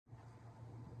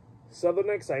So the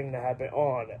next thing to happen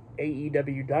on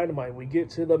AEW Dynamite, we get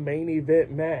to the main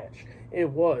event match. It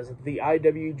was the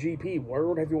IWGP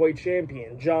World Heavyweight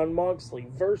Champion Jon Moxley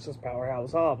versus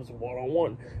Powerhouse Hobbs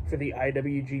one-on-one for the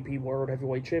IWGP World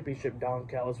Heavyweight Championship. Don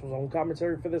Callis was on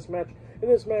commentary for this match. In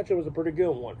this match, it was a pretty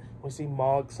good one. We see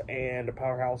Mox and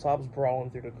Powerhouse Hobbs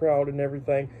brawling through the crowd and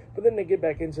everything, but then they get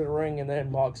back into the ring, and then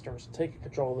Mox starts taking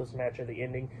control of this match at the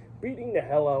ending, beating the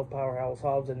hell out of Powerhouse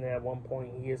Hobbs, and then at one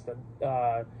point he hits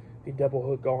the double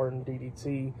hook Garden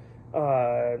DDT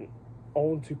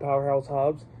onto Powerhouse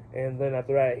Hobbs, and then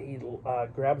after that he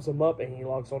grabs him up and he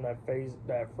locks on that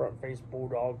front face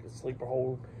bulldog sleeper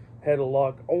hold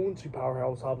headlock onto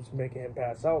Powerhouse Hobbs, making him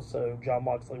pass out. So Jon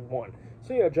Moxley won.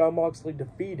 So yeah, Jon Moxley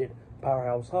defeated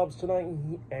Powerhouse Hobbs tonight,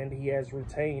 and he has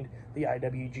retained the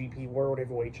IWGP World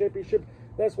Heavyweight Championship.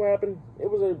 That's what happened. It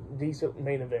was a decent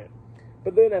main event.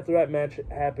 But then after that match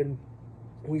happened,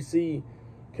 we see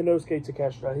Konosuke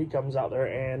Takeshita. He comes out there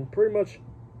and pretty much,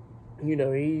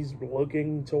 he's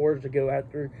looking towards to go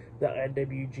after the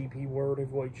IWGP World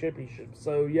Heavyweight Championship.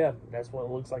 So yeah, that's what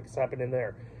it looks like is happening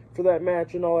there. For that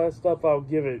match and all that stuff, I'll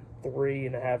give it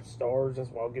 3.5 stars. That's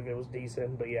what I'll give it. It was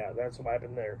decent, but yeah, that's what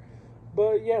happened there.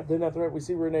 But yeah, then after that, we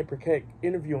see Renee Paquette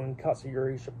interviewing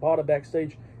Katsuyori Shibata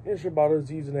backstage, and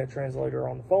Shibata's using that translator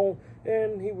on the phone,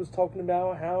 and he was talking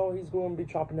about how he's going to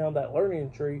be chopping down that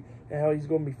learning tree, and how he's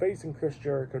going to be facing Chris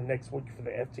Jericho next week for the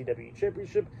FTW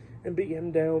Championship, and beat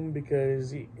him down because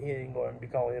he ain't going to be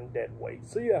calling him dead weight.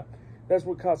 So yeah, that's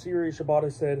what Katsuyori Shibata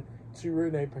said to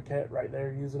Renee Paquette right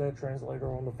there, using that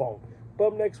translator on the phone. But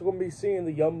up next, we're going to be seeing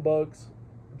the Young Bucks,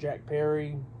 Jack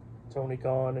Perry, Tony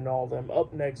Khan, and all of them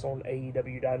up next on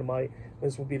AEW Dynamite.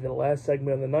 This will be the last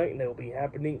segment of the night, and it will be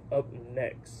happening up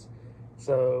next.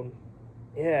 So,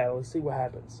 yeah, let's see what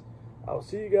happens. I'll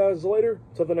see you guys later.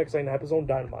 Till the next thing that happens on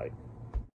Dynamite.